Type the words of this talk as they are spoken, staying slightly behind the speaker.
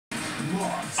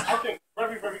I think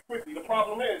very, very quickly. The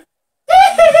problem is,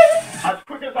 as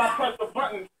quick as I press the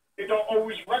button, it don't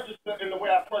always register in the way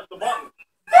I press the button.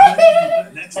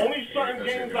 Only certain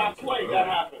games I play that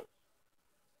happens.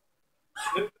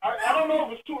 I don't know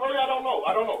if it's too early. I don't know.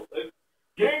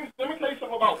 Games. Let me tell you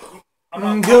something about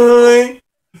good.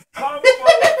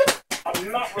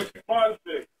 I'm not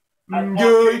responsive. As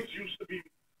arcades used to be.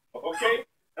 Okay.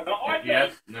 And the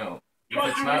arcade. No. If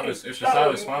it's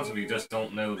not responsive, you just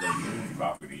don't know the move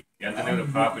property. You have to know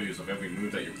the properties of every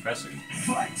move that you're pressing.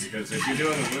 Because if you're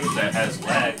doing a move that has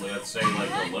lag, let's say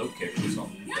like a low kick or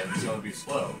something, then it's going to be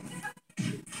slow.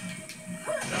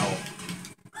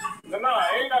 No,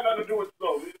 it ain't got nothing to do with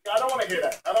slow. I don't want to hear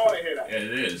that. Yeah,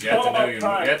 it is. You have to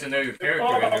know your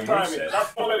character and your moveset.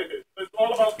 That's all it is. It's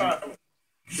all about timing.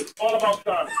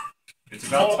 It's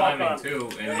about timing too,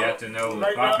 and you have to know the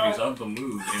properties of the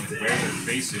move and where to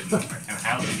face it and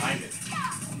how to time it.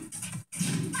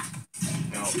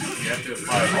 You have to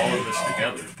apply all of this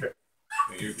together.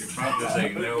 Your problem is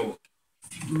that you know what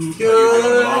you're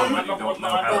doing wrong, but you don't know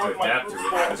how to adapt to it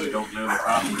because you don't know the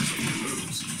properties of the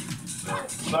moves. I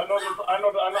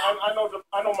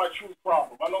know my true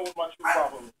problem. I know what my true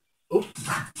problem is.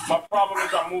 My problem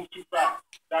is I move too fast.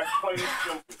 That's plain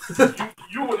and simple.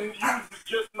 You would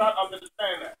just not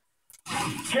understand that.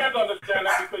 You can't understand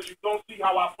that because you don't see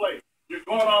how I play. You're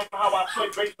going on how I play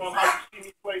based on how you see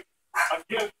me play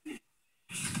against me.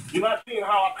 You're not seeing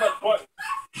how I press buttons.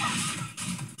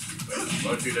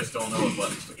 What if you just don't know what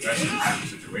buttons to press in certain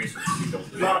situations? You don't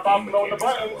It's not about knowing the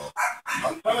buttons. Well.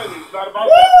 I'm telling you, it's not about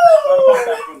that.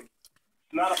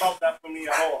 It's not about that for me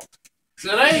at all.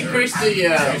 Should I increase the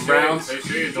rounds? You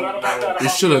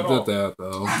should have did that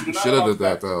though. You should have did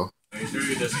that though. Are you sure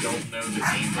you just don't know the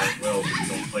game that well, but you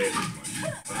don't play it as much?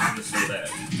 I'm just say that.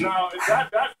 Now,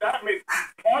 that may be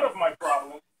part of my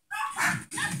problem.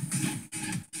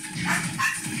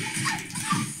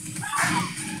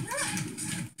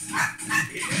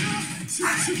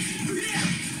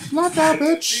 Slap that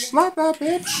bitch. Slap that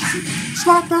bitch.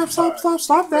 Slap that,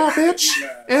 slap that bitch.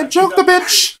 And choke the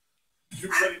bitch. You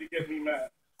ready to get me mad?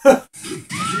 And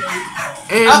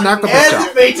knock the bitch out.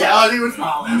 And fatality was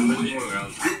following.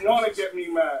 You want to get me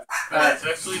mad? It's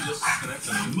actually just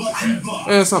connected.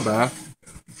 Yeah, it's not bad.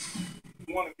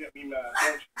 You want to get me mad,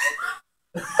 don't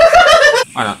you?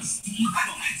 Why not? It's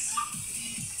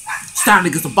time to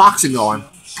get some boxing going.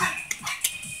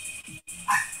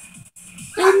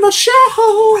 In the show.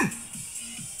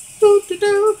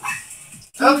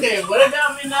 Okay, what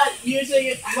about me not using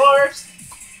it, Lars?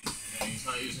 Yeah, he's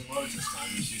not using Lars this time.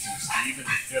 He's using Steve and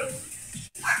the show.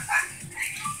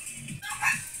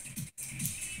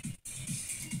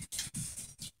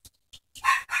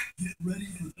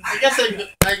 I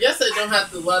guess I don't have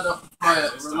to let up my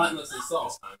relentless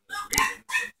assault.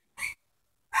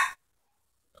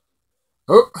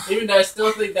 Oh. Even though I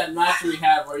still think that match we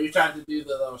had where you tried to do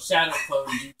the little shadow clone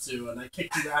jutsu and I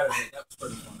kicked you out of it, that was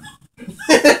pretty funny.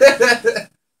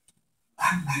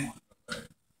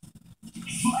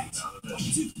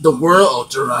 The world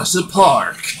of Jurassic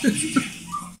Park.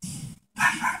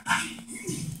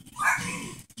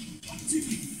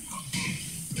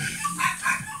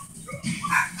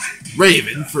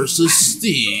 Raven versus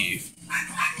Steve.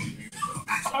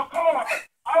 Oh, come on.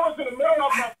 I was in the middle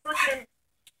of my freaking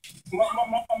my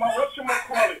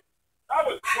whatchamacallit. That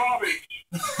was garbage.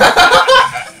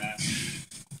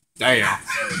 Damn.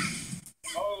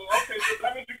 Oh, okay, so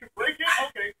that means you can break it?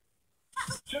 Okay.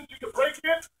 Since you can break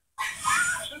it,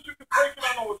 I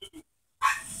know what to do.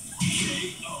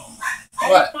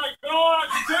 What? Oh my god,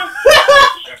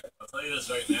 I'll tell you this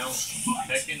right now.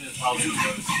 Tekken is probably the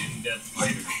most in-depth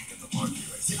fighter in the market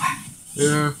right now.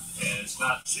 Yeah. And it's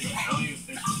not, I don't even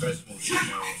think professionals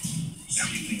know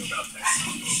everything about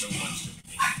Tekken. There's so much to the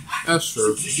game. That's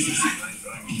true. I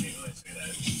mean, when I say that,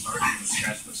 it's hard to even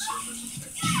scratch the surface of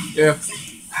Tekken. Yeah.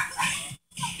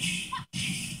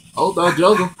 Oh, they'll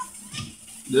juggle.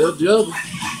 They'll juggle.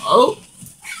 Oh.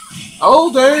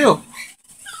 Oh, damn.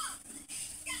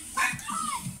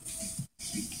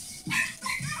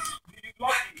 he's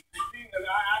lucky. You see, and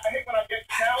I hate when I get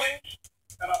challenged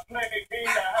and I play a game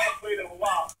that I haven't played in a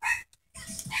while.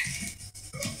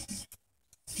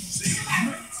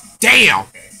 Damn.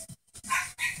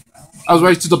 I was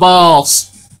right to the balls.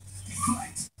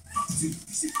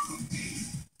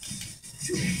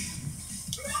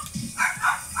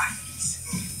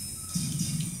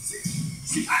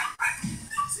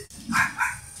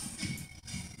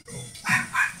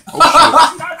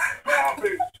 Oh, shit. That's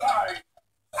garbage. Sorry.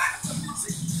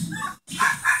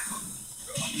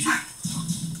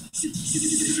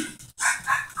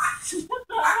 What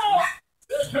the hell?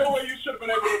 There's no way you should have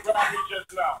been able to grab me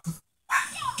just now.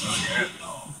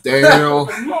 Damn. There's no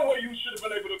way you should have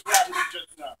been able to grab me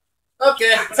just now.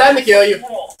 Okay, time to kill you.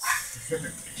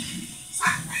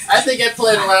 I think I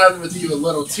played around with you a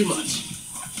little too much.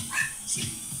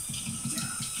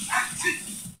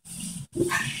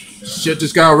 Shit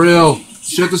just got real.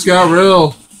 Shit just got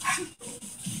real.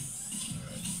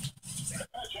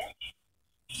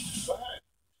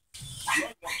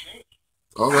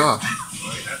 Oh god.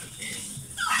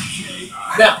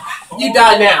 Now, you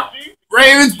die now.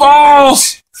 Raven's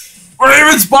balls!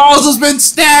 Raven's balls has been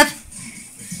snapped!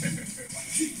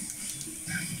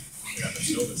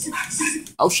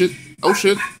 Oh shit. Oh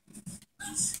shit.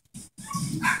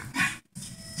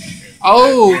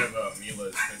 Oh!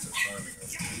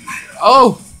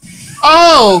 Oh!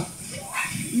 Oh!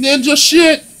 Ninja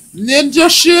shit! Ninja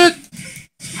shit!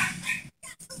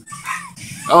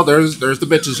 Oh, there's the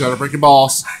bitches gotta break your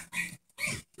balls.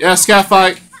 Yes, cat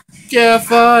fight! Cat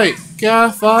fight!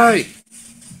 Cat fight!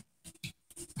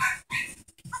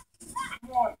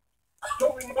 Come on. I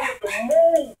don't remember the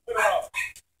move for her.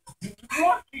 You're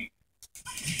lucky.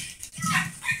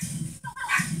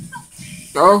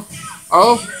 Oh!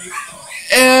 Oh!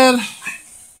 And...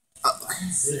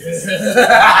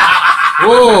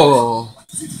 Whoa!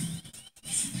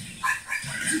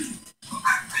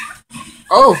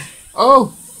 Oh!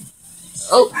 Oh!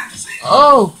 Oh!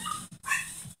 Oh!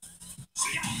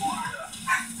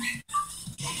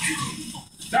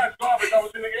 That's garbage. I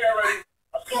was in the air already.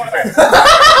 I saw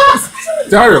that.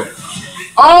 Dario!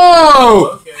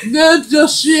 Oh! Okay. Ninja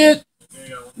shit!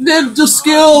 Ninja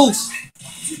skills!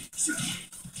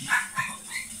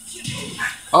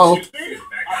 Oh. You see?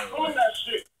 I saw that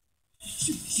shit.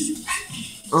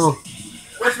 Oh.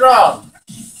 What's wrong?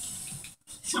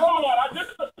 Come on. I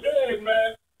just appeared,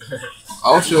 man.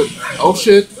 Oh shit. Oh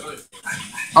shit.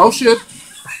 Oh shit.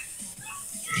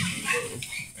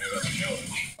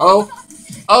 Oh.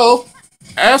 Oh.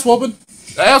 Ass whooping.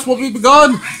 The ass whooping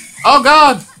begun. Oh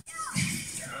god.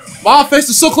 Mahdface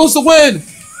is so close to win.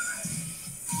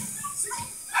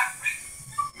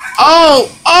 Oh.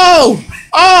 Oh.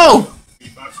 Oh.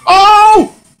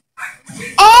 Oh.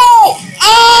 Oh.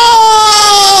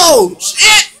 Oh.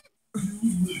 Shit.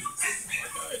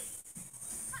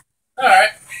 Alright.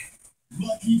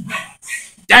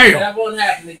 Damn. That won't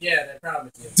happen again, I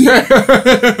promise you. Damn.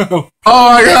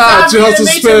 Oh my god. It's time for you to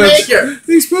Just meet your spins. maker.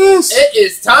 He's pissed. It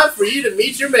is time for you to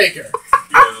meet your maker.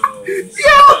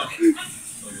 Yeah.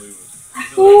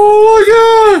 Oh my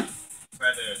god.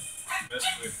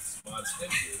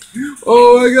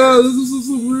 Oh my god, this is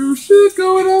some real shit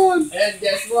going on. And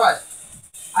guess what?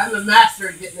 I'm a master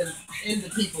at getting into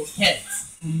people's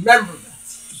heads. Remember that.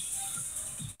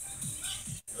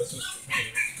 That's just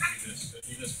funny.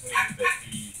 He just claimed that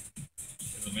he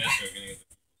is a master of getting into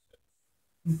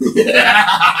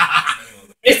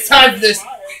It's time for this.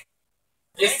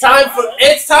 It's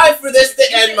time for this to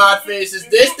end, Mahdface.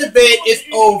 This debate is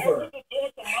over.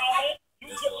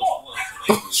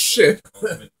 Oh shit.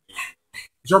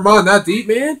 Is your mind that deep,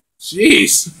 man?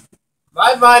 Jeez.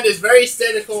 My mind is very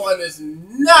cynical and is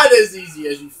not as easy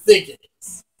as you think it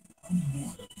is.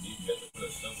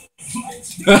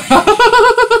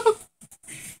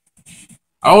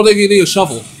 I don't think you need a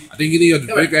shovel. I think you need a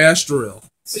big ass drill.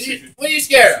 What are you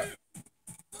scared of?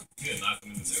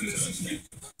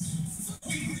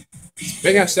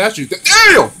 Big ass statue.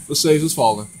 Damn! The stage is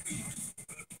falling.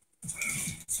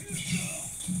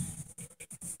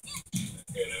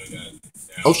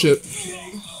 Oh shit.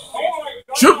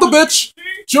 Shoot the bitch!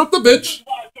 Shoot the bitch!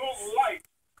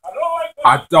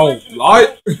 I don't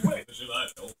like.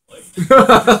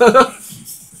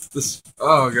 This.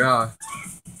 Oh god.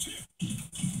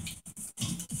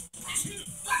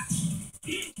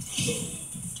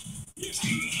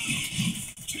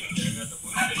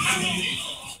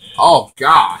 Oh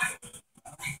god.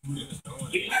 I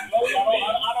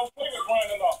don't play with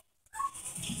Brian enough.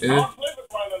 I Yeah. don't play with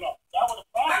Brian enough. That was the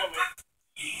problem.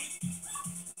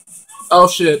 Oh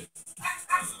shit.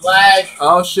 Lag.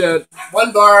 Oh shit.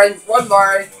 One barring.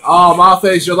 Oh,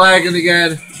 Mahdface, you're lagging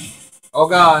again. Oh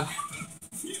god.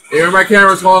 Even my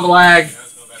camera's going to lag.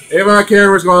 Even my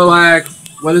camera's going to lag.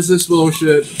 What is this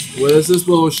bullshit? What is this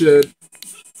bullshit?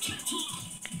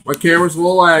 My camera's a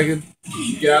little lagging.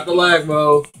 Get out the lag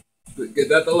mode. Get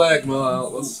that the lag mode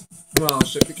out. Come on,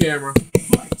 check the camera.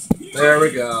 There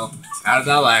we go. Out of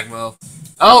that lag mode.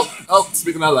 Oh,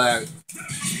 speaking of lag.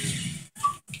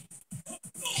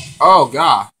 Oh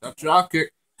god, that drop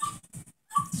kick.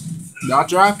 Not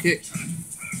drop kick.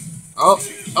 Oh,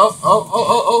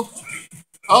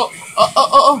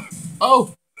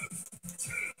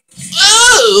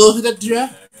 that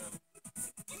drop.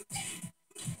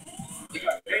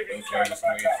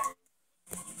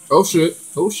 Oh shit.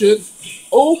 Oh shit.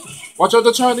 Oh! Watch out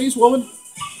the Chinese woman.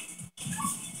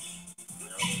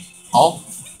 Oh.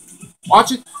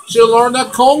 Watch it. She'll learn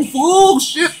that Kung Fu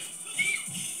shit.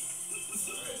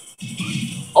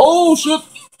 Oh shit.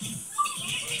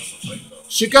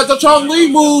 She got the Chong Li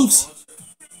moves.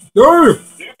 Damn.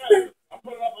 Yeah, I'm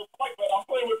putting up a fight, but I'm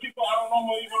playing with people I don't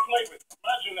normally even play with.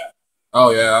 Imagine that. Oh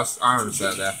yeah, I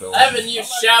understand that, Phil. I haven't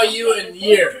used Xiao Yu in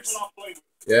years.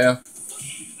 Yeah.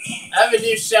 I haven't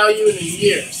used Xiao Yu in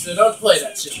years, so don't play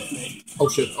that shit with me. Oh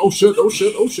shit. Oh shit. Oh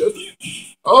shit. Oh shit.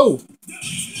 Oh.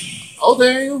 Oh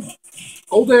damn.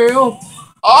 Oh damn.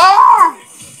 Ah!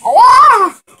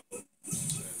 Ah!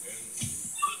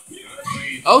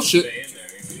 Oh shit.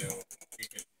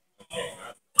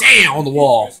 Damn, on the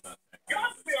wall. Listen,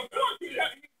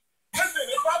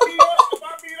 if I beat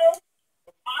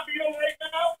him right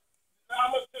now,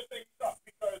 I'm gonna just say stuff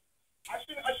because I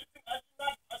should not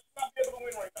be able to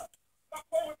win right now. Stop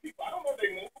playing with people. I don't know they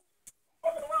move.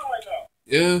 I'm fucking around right now.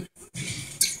 Yeah.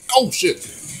 Oh shit.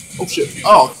 Oh shit.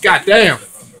 Oh goddamn.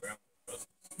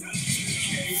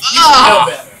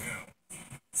 Ah!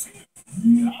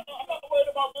 I'm not worried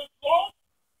about this song.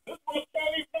 This one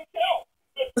can't even count.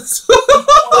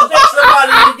 Well, take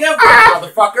somebody to give for it,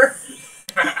 motherfucker.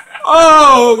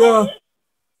 Oh god.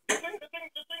 The thing I'm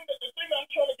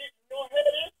trying to get in your head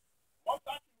is, once I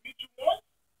can beat you once,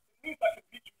 it means I can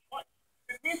beat you twice.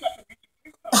 It means I can beat you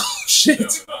three times. Oh shit.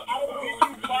 If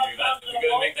you're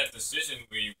gonna make that decision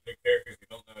where you pick characters you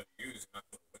don't know how to use, you're not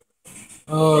gonna win with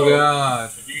them. Oh god.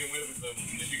 If you can win with them,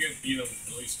 if you can beat them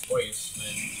at least twice,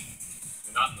 then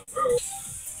you're not in the row.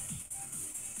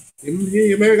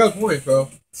 You maybe got a point, bro.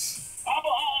 I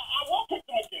won't pick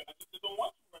them again. I just don't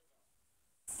want to right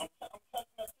now. I'm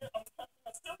testing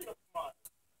that theory of mine.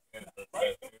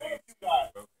 Right in front of you guys.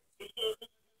 Because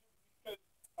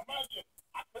imagine,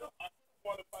 I could have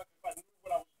won if I knew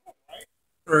what I was doing, right?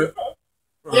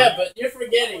 Right. Yeah, but you're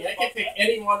forgetting. I can pick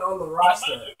anyone on the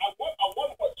roster. Imagine, I won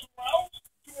what, 2 rounds?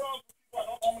 2 rounds with people I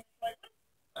don't normally play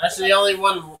with? Actually, only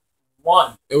won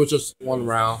one. It was just one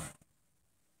round.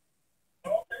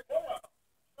 Okay, 1 round.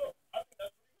 So, I think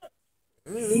that's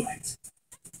pretty good.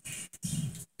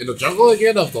 In the jungle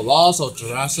again of the laws of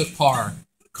Jurassic Park.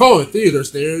 Cohen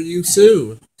theaters near you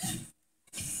soon.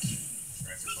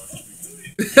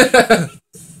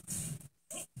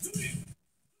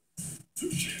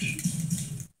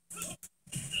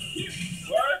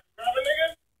 What? Grab a nigga?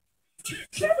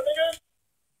 Grab a nigga?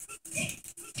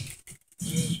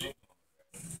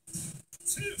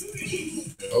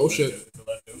 Oh shit.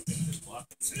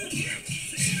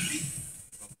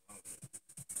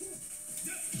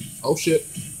 Oh shit.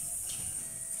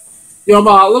 Yo,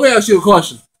 Ma, let me ask you a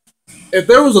question. If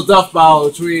there was a death battle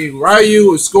between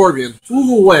Ryu and Scorpion,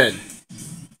 who will win?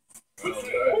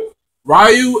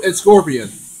 Ryu and Scorpion.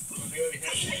 Yeah.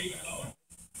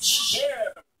 You see, I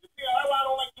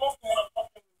don't like talking when I'm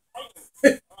fucking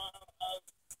fighting.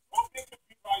 Scorpion could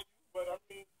be right, but I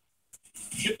mean,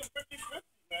 it's a 50-50,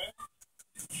 man.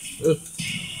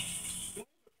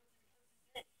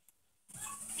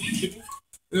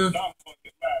 Yeah. Now I'm gonna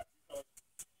get mad because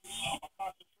my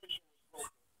concentration was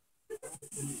broken.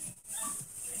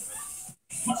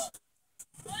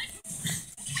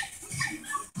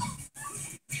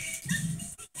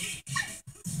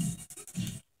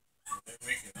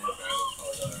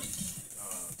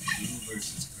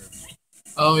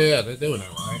 Oh yeah, they're doing that,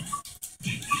 right?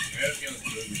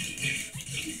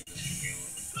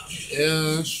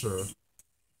 Yeah, that's true.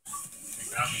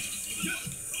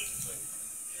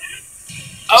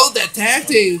 Oh, that tag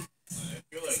team.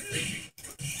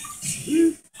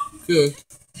 Good.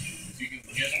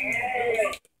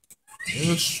 Yeah,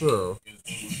 that's true.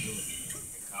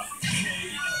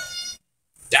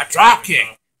 That drop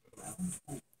kick.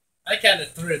 I kind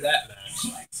of threw that match.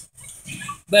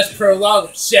 Let's prolong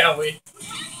it, shall we?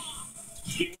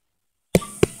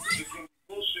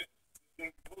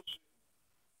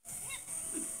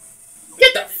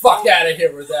 Get the fuck out of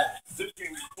here with that. This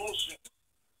game is bullshit.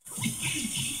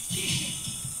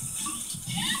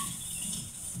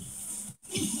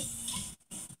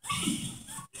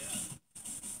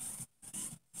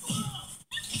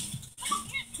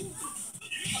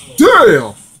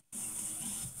 Damn.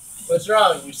 What's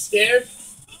wrong? You scared?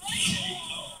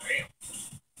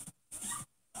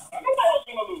 I knew I was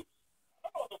gonna lose. I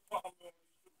know what the fuck I'm gonna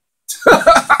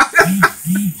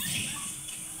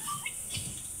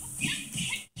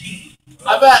I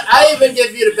bet I even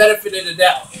give you the benefit of the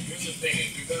doubt. Here's the thing: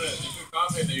 if you're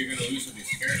confident that you're gonna lose with these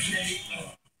characters,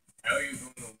 how are you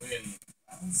going to win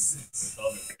with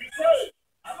other characters? Because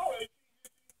I know it.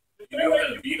 You know how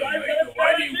to beat them, right? So why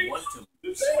do you want to The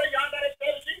lose? same way y'all got a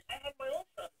strategy, I have my own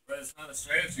strategy. That's not a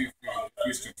strategy if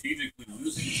you're strategically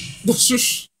losing.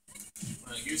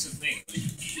 Here's the thing: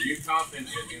 like, you're confident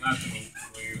that you're not going to.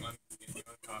 Well, you're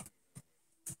unconfident.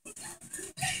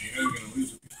 You know you're going to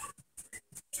lose with these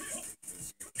characters, right?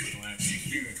 Because you don't have any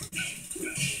experience.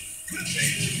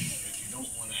 If you don't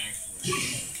want to actually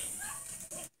lose with them,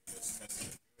 just test the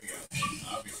theory out. And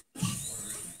obviously, it doesn't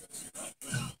work because you're not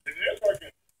good. It is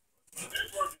working. It is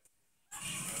working. I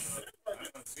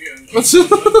don't see it. Because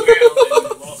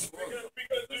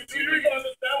do you even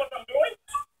understand what I'm doing?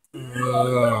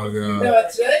 Oh god. No,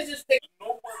 today just pick. No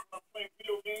work when I'm playing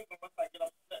video games unless I get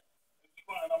upset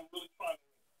and I'm really trying to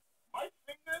win. My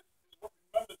fingers is what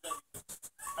remembers everything.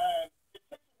 And it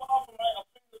takes a while for my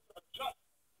fingers to adjust to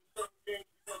certain games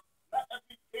because not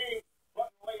every game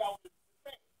button layout is the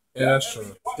same. Yeah, that's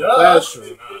true. That's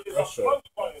true. That's true.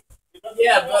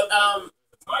 Yeah, but I'm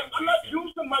not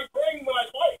using my brain when I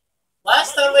play.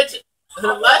 last time I checked.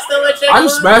 I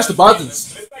just smash the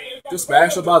buttons. Just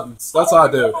smash the buttons. That's all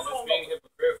I do. That's being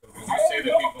hypocritical because you say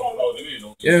that people in Call of Duty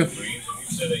don't use their brains, and you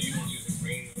said that you don't use your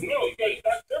brains in No, the game.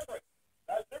 that's different.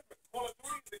 That's different. Call of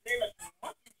Duty is a game that you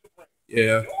must use your brain.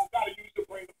 Yeah. You don't gotta use your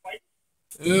brain to fight.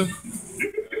 Yeah. You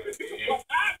can put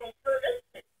act on pure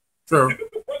instinct. True. You can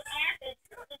put act on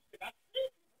pure instinct. That's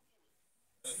it.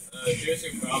 Here's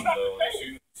your problem though.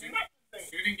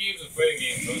 Shooting games and fighting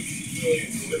games aren't really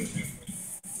so different.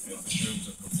 In terms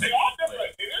of They are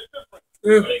different. It is different.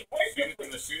 Yeah. like,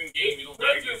 in a shooting game, you don't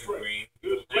have to use your brain.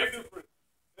 You It's way don't have to. different.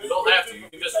 You don't have to. You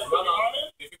can just run up.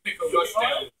 If you pick a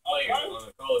rushdown player on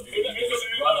a Call of Duty, you can just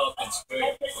run up and spray.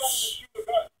 Don't take nothing to shoot a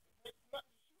gun.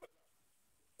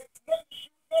 It takes nothing to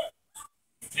shoot a gun.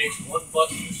 It takes one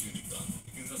button to shoot a gun.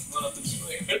 You can just run up and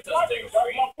spray. It doesn't Exactly. take a That's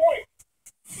brain. my point.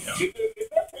 Yeah. It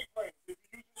does take brains. If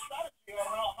you use strategy on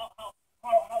how to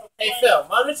Hey play. Phil,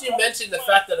 why don't you mention the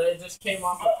fact that I just came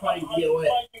off of playing DOA?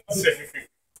 I use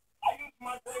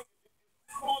my brain.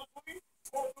 Call of Duty is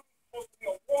supposed to be a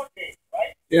war game,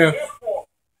 right? Yeah. Therefore,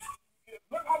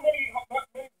 look how many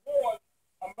wars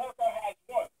America has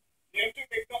won. You think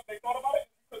they thought about it?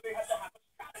 Because they had to have a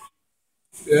strategy.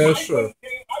 Yeah, that's true. I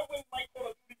win my Call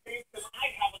of Duty game because I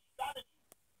have a strategy.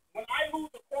 When I lose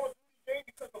a Call of Duty game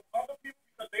because of other people,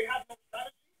 because they have no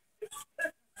strategy, it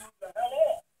pisses me the hell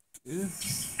off. Yeah.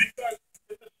 Because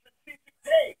it's a strategic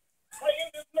game. Playing,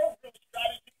 there's no real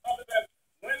strategy other than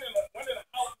winning a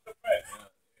house defense.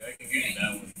 Yeah, I can give you that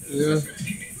one. Yeah. Your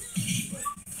teammates.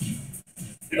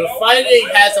 The fighting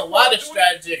has a lot of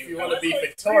strategy if you want to be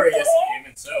victorious. Game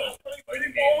itself,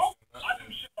 fighting games, I do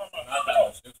shit by not that myself.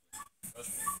 much different.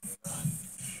 Trust me, they're not.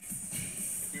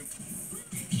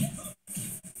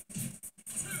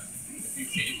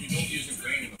 If you don't use your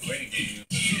brain in a fighting game, you don't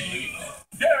do anything.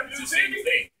 Yeah, It's you the same see?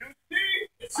 thing. You see?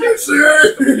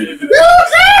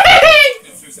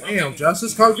 It's just Damn,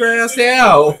 Justice calm your ass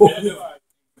down. competitive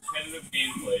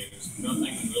gameplay. There's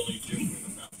nothing really different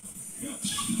about it. Yeah.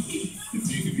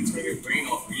 If you turn your brain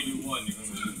off for either one, you're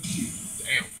gonna lose.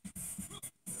 Damn. And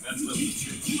that's the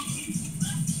truth.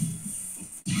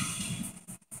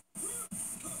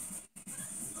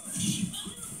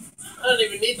 I don't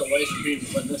even need the laser beam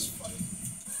to win this fight.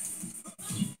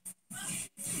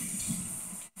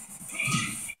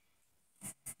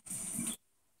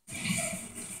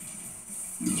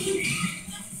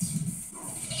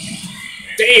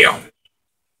 Damn.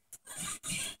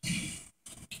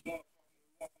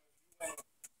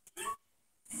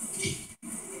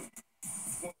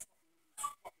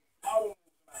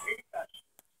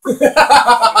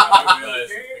 I realize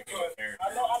you're picking a character. I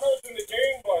know it's in the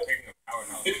game, but Picking a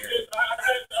powerhouse it's character. just, I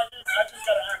just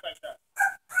gotta act like that.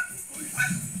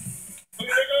 Really,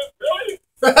 nigga? Really?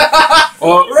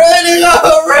 Oh, Ready go,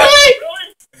 really?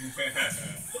 Really?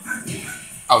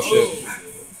 oh shit. Okay.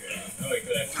 No, he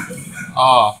could actually do it.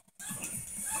 Oh.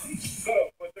 Good,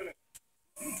 but then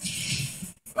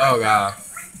Oh god.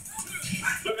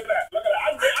 look at that.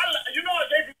 You know I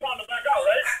gave you time to back out,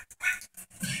 right?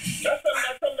 That's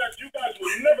something that you guys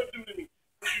will never do to me.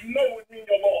 You know it would mean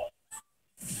you're lost.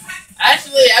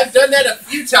 Actually, I've done that a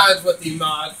few times with the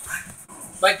mod.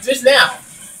 Like just now.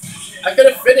 I could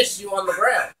have finished you on the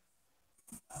ground.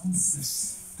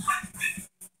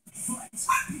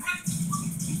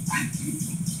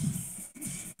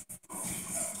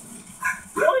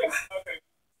 Really? Okay.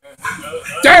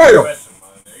 Damn! Question, man.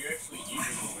 Are you actually eager to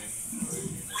win, or are you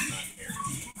just not caring?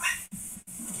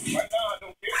 Right now I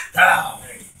don't care. Ow.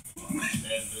 Hey,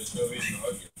 and there's no reason to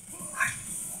argue.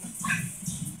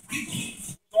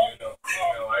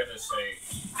 I just say,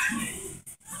 hey,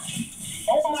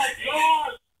 Oh my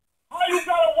God! How you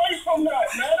got away from that,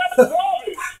 man? That's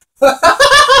garbage.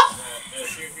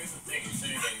 here's the thing. You're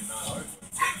saying that you're not arguing,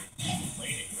 so you're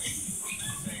complaining, right?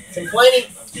 You're saying, Complaining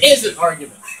is an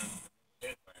argument. I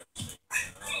don't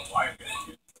know why I'm getting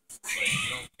hit. It's like, you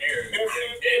don't care if you're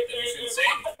getting hit, then you shouldn't say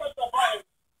anything. If I press the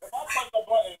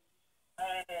button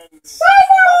and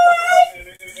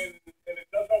it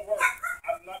doesn't work,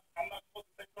 I'm not supposed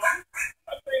to say something. I'm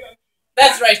not saying nothing.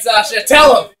 That's right, Sasha. Tell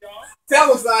him.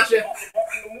 Tell him, Sasha.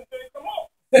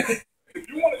 If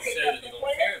you want to take that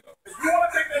complaint, if you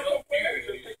want to take that complaint,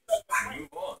 you just move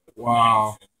on.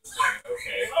 Wow. Just say,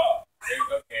 okay,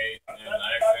 okay, and I that's not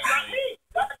accidentally. me.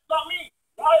 That's not me.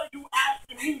 Why are you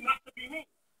asking me not to be me?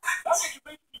 That's what you're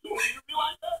basically doing. You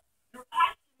realize that? You're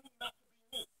asking me not to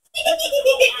be me. This is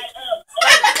who I am.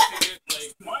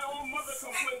 Like, My own mother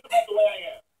complains about the way I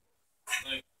am.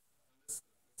 like,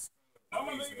 My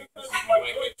mother even says you my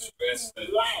might voice express is that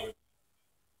too loud.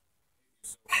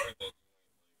 it's so hard that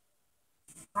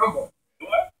Rumble.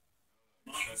 What?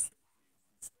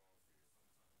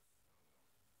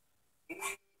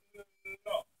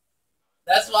 No.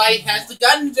 That's why he has the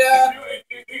ganja.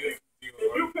 If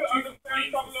you can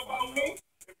understand something about me,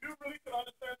 if you really can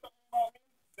understand something about me,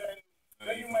 then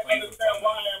you might understand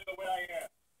why I am the way I am.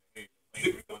 If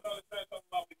you can understand something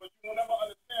about me, but you will never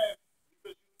understand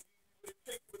because it would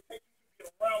take you to be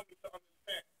around me to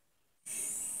understand.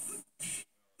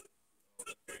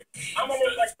 I'm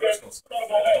almost like that. When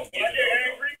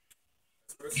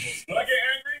I get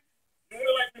angry, you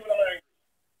wouldn't like me when I'm angry.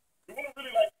 You wouldn't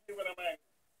really like me when I'm angry.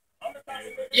 I'm the type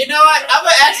of nigga. You know what? I'm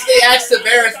gonna actually ask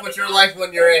Severus what you're like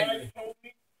when you're angry. Guys told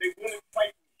me they wouldn't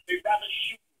fight me. They'd rather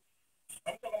shoot me.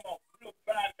 I'm talking about real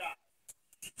bad guys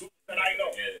that I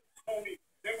know. Told me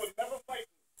they would never fight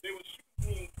me. They would shoot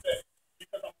me instead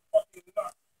because I'm fucking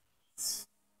nuts.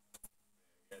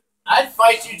 I'd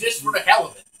fight you just for the hell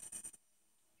of it.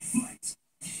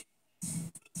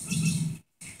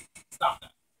 Stop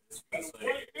that. And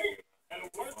the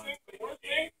worst thing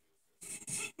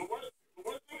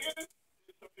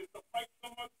is to fight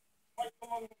someone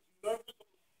who's nervous or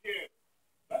scared.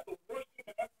 That's the worst thing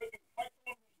that ever been. Fight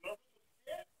someone who's nervous or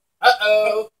scared.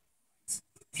 Uh-oh.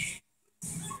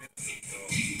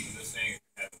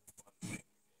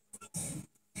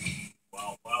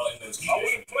 While in those I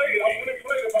wouldn't play it. I wouldn't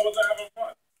play it if I wasn't having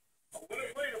fun. I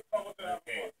wouldn't play it if I wasn't having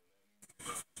fun.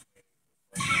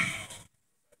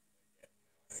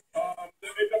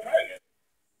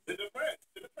 It depends.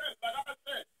 It depends. Like I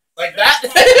said. Like that?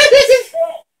 This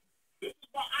is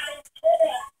why I don't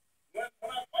talk when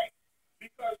I fight.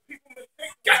 Because people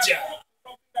mistake me. Gotcha.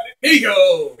 Something that is Here you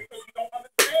go. because you don't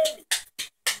understand me.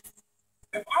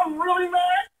 If I'm really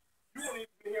mad, you won't even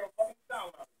hear a fucking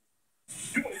sound out of me.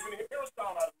 You won't even hear a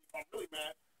sound out of me if I'm really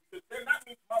mad. Because then that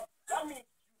means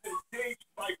you engage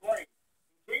my brain.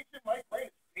 Engaging my brain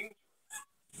is dangerous.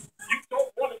 You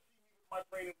don't want to see me with my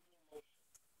brain in full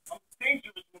motion. I'm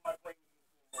dangerous with my brain in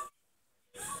full motion.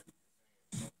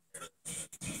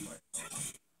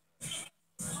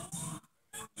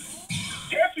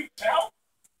 Can't you tell?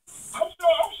 I'm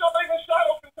sure even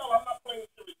Shadow can tell I'm not playing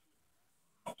seriously.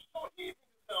 I'm so easy to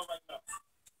tell right now.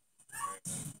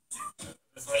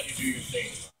 Just let you do your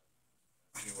thing.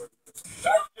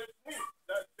 That's just me.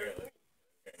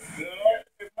 You know,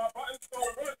 if my buttons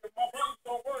don't work, you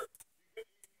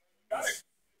got it.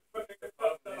 But the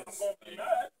stuff that I'm going to be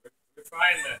mad. We're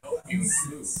trying to help you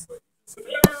improve, but There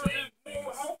is no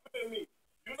helping me.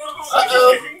 You know how Uh-oh. I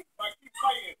help me? By keep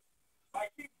fighting.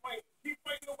 Keep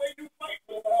fighting the way you fight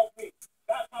will help me.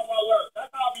 That's how I learn.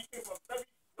 That's how I became a very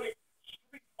great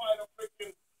street fighter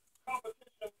freaking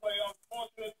competition player.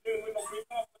 Unfortunately, didn't win no big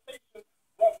competition.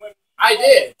 But when I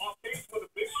did. arcades were the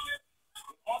big shit,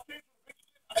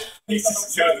 he's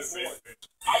just doing the same thing.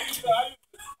 I think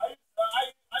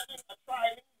a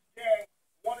Chinese gang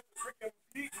wanted to freaking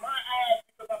beat my ass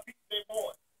because I beat their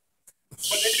boy.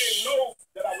 But they didn't know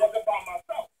that I wasn't by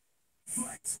myself.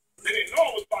 They didn't know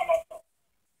I was by myself.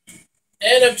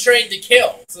 And I'm trained to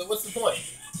kill. So what's the point?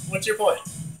 What's your point?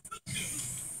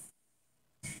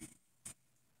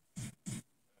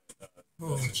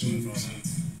 Oh, jeez.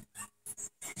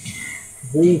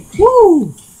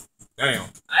 Woo! Damn.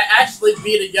 I actually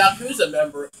beat a Yakuza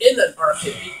member in an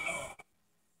arcade.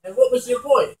 And what was your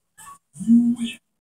point? You win.